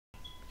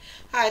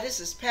Hi, this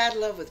is Pat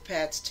Love with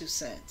Pat's 2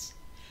 Cents.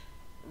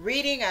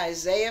 Reading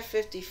Isaiah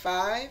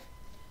 55,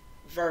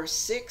 verse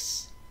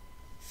 6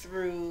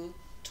 through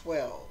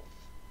 12.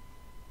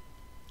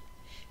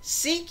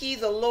 Seek ye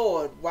the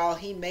Lord while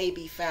he may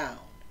be found.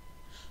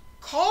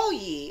 Call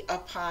ye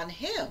upon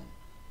him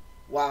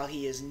while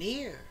he is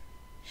near.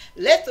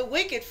 Let the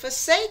wicked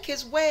forsake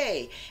his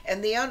way,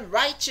 and the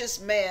unrighteous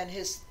man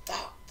his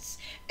thoughts,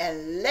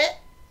 and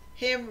let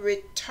him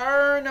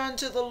return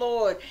unto the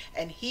Lord,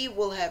 and he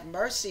will have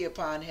mercy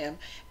upon him,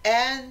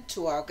 and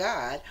to our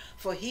God,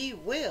 for he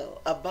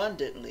will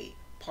abundantly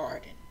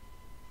pardon.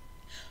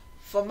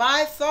 For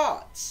my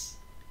thoughts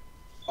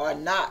are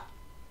not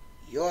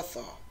your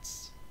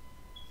thoughts,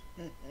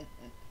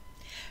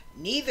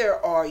 neither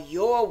are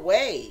your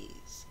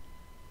ways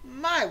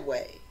my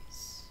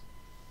ways,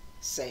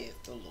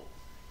 saith the Lord.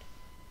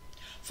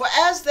 For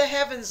as the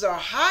heavens are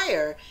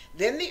higher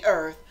than the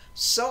earth,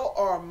 so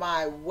are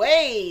my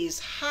ways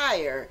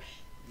higher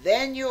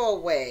than your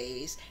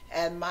ways,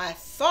 and my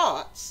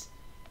thoughts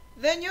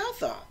than your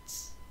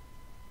thoughts.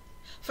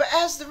 For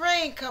as the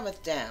rain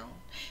cometh down,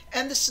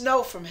 and the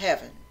snow from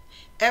heaven,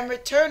 and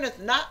returneth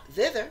not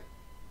thither,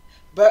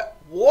 but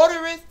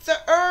watereth the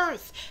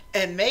earth,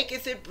 and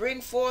maketh it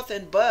bring forth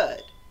and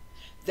bud,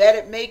 that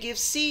it may give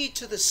seed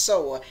to the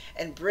sower,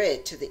 and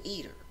bread to the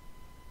eater,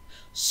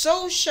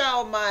 so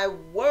shall my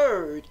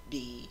word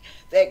be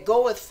that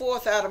goeth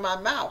forth out of my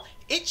mouth.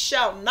 It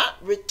shall not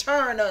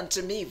return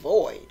unto me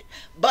void,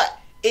 but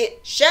it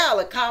shall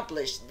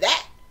accomplish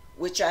that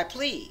which I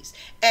please,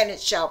 and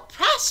it shall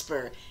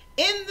prosper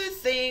in the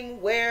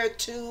thing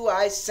whereto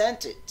I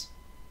sent it.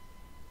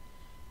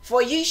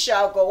 For ye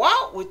shall go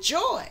out with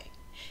joy,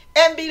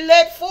 and be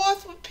led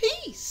forth with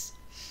peace.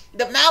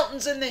 The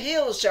mountains and the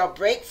hills shall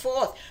break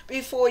forth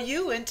before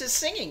you into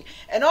singing,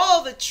 and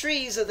all the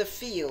trees of the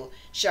field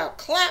shall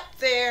clap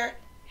their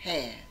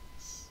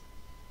hands.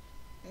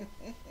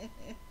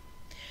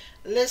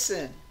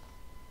 Listen,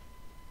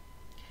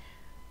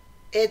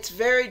 it's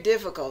very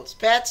difficult.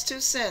 Pat's 2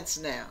 cents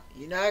now.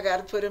 You know I got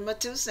to put in my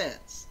 2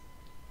 cents.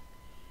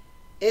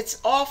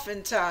 It's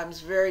oftentimes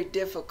very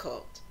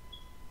difficult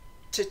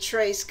to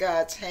trace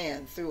God's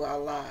hand through our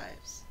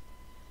lives.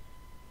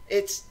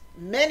 It's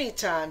many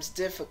times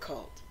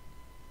difficult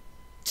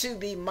to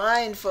be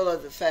mindful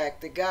of the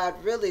fact that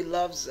God really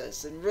loves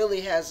us and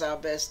really has our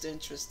best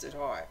interest at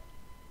heart.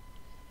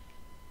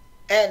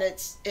 And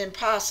it's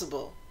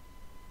impossible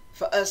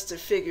for us to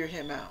figure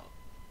him out.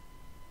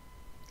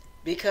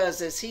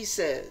 Because as he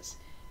says,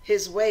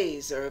 his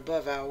ways are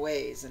above our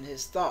ways and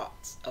his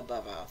thoughts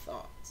above our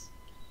thoughts.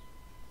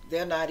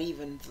 They're not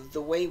even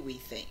the way we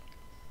think.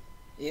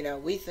 You know,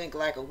 we think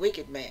like a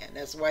wicked man.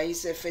 That's why he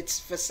said,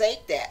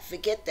 forsake that,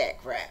 forget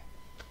that crap.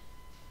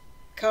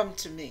 Come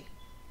to me.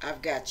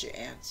 I've got your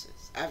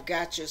answers. I've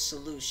got your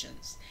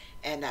solutions.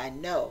 And I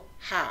know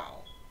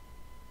how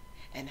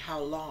and how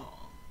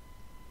long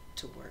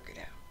to work it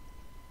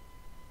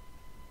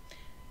out.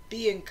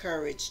 Be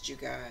encouraged, you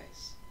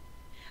guys.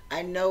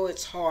 I know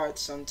it's hard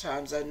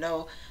sometimes. I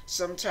know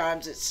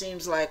sometimes it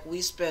seems like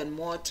we spend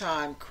more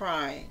time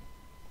crying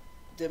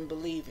than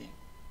believing.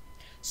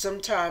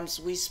 Sometimes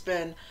we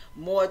spend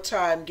more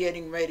time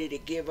getting ready to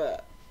give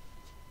up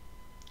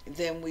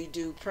than we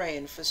do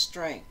praying for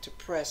strength to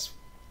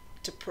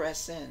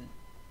press in.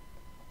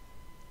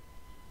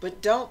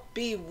 But don't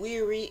be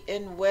weary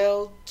in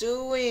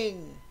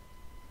well-doing.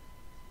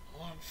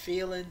 Oh, I'm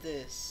feeling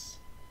this.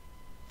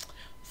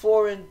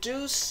 For in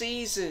due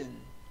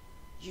season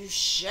you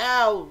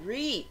shall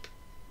reap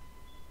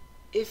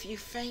if you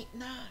faint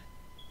not.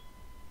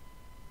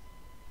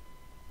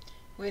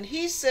 When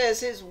he says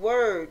his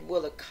word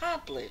will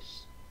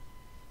accomplish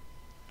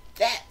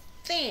that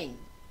thing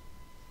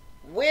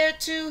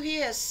whereto he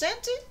has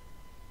sent it,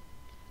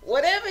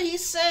 whatever he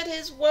sent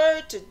his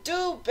word to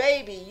do,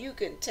 baby, you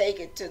can take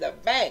it to the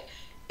bank.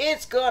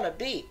 It's gonna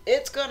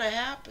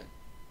happen.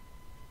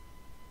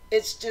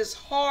 It's just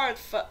hard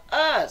for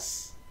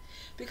us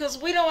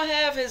because we don't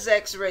have his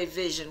x-ray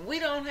vision. We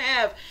don't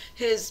have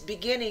his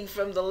beginning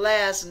from the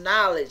last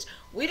knowledge.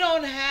 We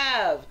don't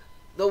have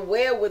the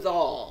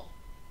wherewithal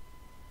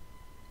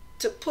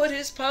to put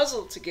his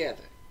puzzle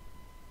together.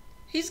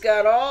 He's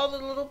got all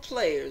the little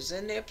players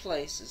in their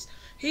places.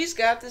 He's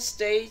got the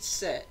stage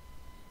set.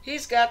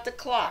 He's got the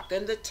clock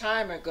and the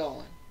timer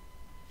going.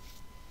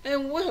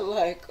 And we're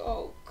like,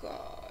 oh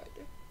God.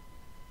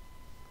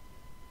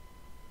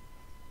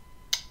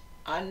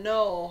 I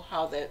know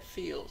how that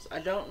feels.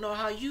 I don't know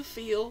how you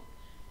feel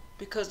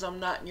because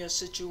I'm not in your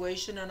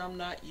situation and I'm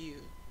not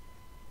you.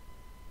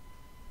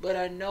 But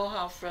I know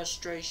how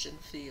frustration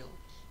feels.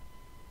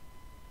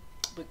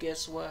 But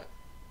guess what?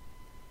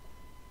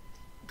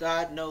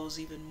 God knows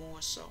even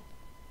more so.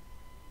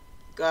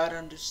 God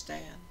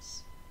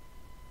understands.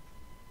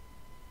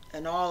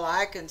 And all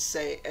I can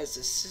say as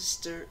a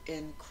sister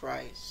in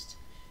Christ,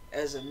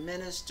 as a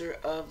minister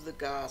of the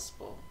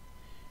gospel,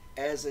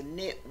 as a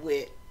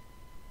nitwit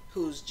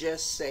who's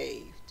just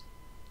saved,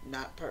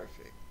 not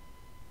perfect,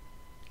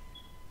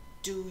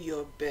 do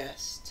your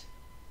best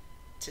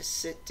to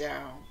sit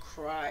down,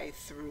 cry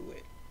through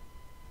it,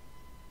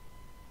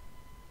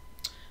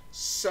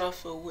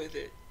 suffer with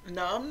it.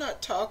 Now, I'm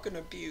not talking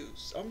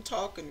abuse. I'm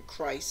talking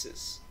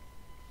crisis.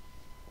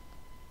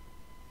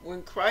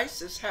 When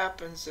crisis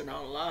happens in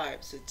our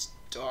lives, it's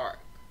dark.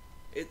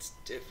 It's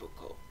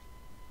difficult.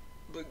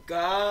 But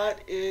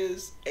God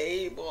is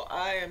able.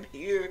 I am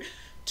here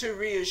to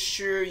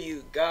reassure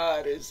you,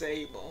 God is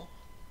able.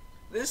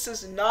 This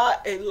is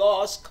not a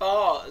lost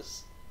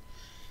cause.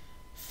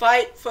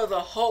 Fight for the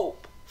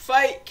hope.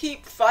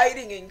 Keep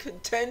fighting and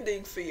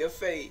contending for your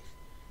faith.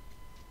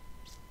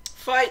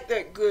 Fight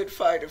that good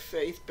fight of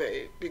faith,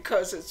 babe,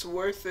 because it's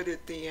worth it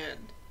at the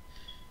end.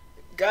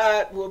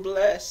 God will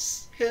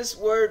bless. His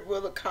word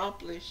will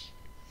accomplish.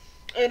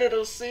 And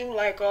it'll seem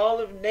like all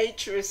of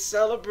nature is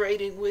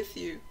celebrating with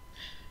you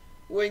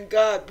when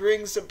God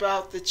brings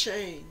about the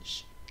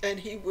change. And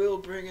He will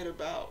bring it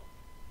about.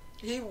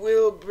 He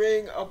will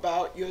bring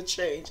about your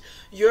change.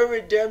 Your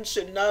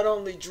redemption not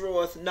only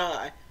draweth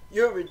nigh,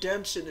 your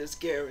redemption is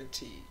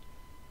guaranteed.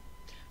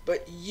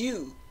 But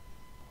you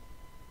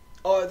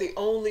are the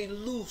only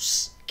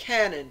loose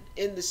cannon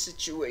in the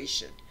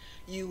situation.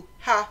 You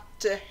have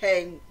to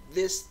hang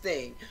this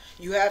thing.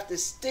 You have to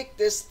stick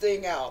this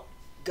thing out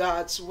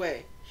God's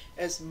way.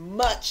 As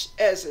much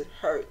as it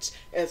hurts,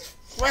 as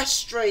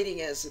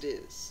frustrating as it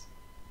is,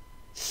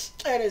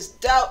 and as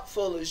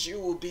doubtful as you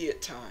will be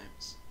at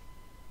times,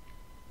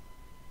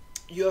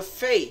 your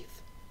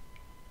faith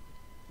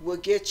will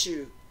get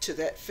you to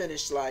that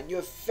finish line.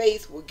 Your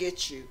faith will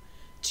get you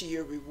to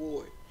your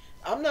reward.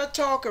 I'm not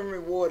talking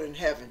reward in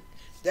heaven.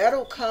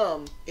 That'll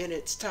come in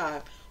its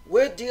time.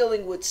 We're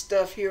dealing with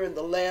stuff here in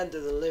the land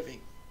of the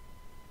living.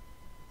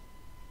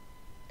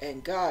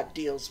 And God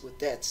deals with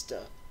that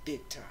stuff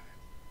big time.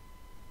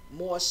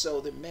 More so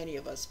than many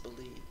of us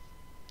believe.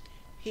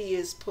 He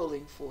is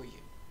pulling for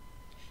you.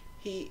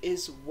 He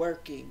is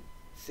working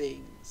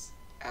things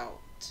out.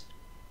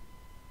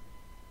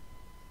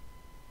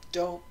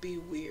 Don't be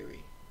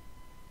weary.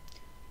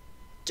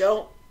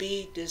 Don't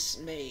be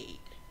dismayed.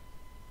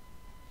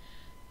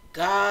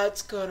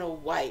 God's gonna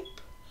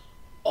wipe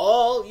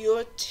all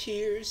your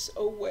tears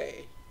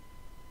away.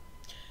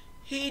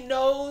 He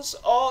knows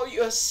all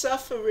your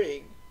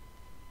suffering.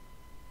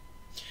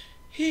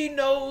 He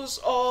knows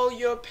all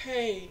your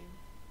pain.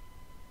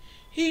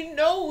 He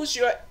knows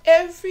your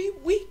every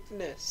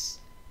weakness.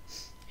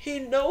 He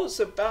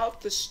knows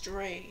about the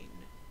strain.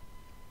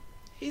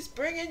 He's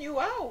bringing you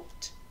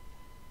out.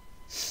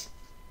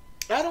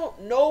 I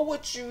don't know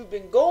what you've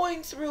been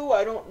going through.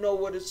 I don't know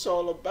what it's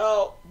all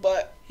about,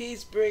 but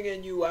He's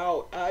bringing you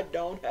out. I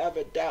don't have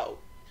a doubt.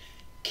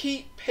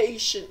 Keep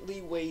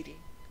patiently waiting,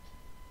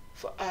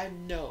 for I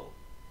know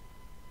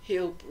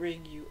He'll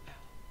bring you out.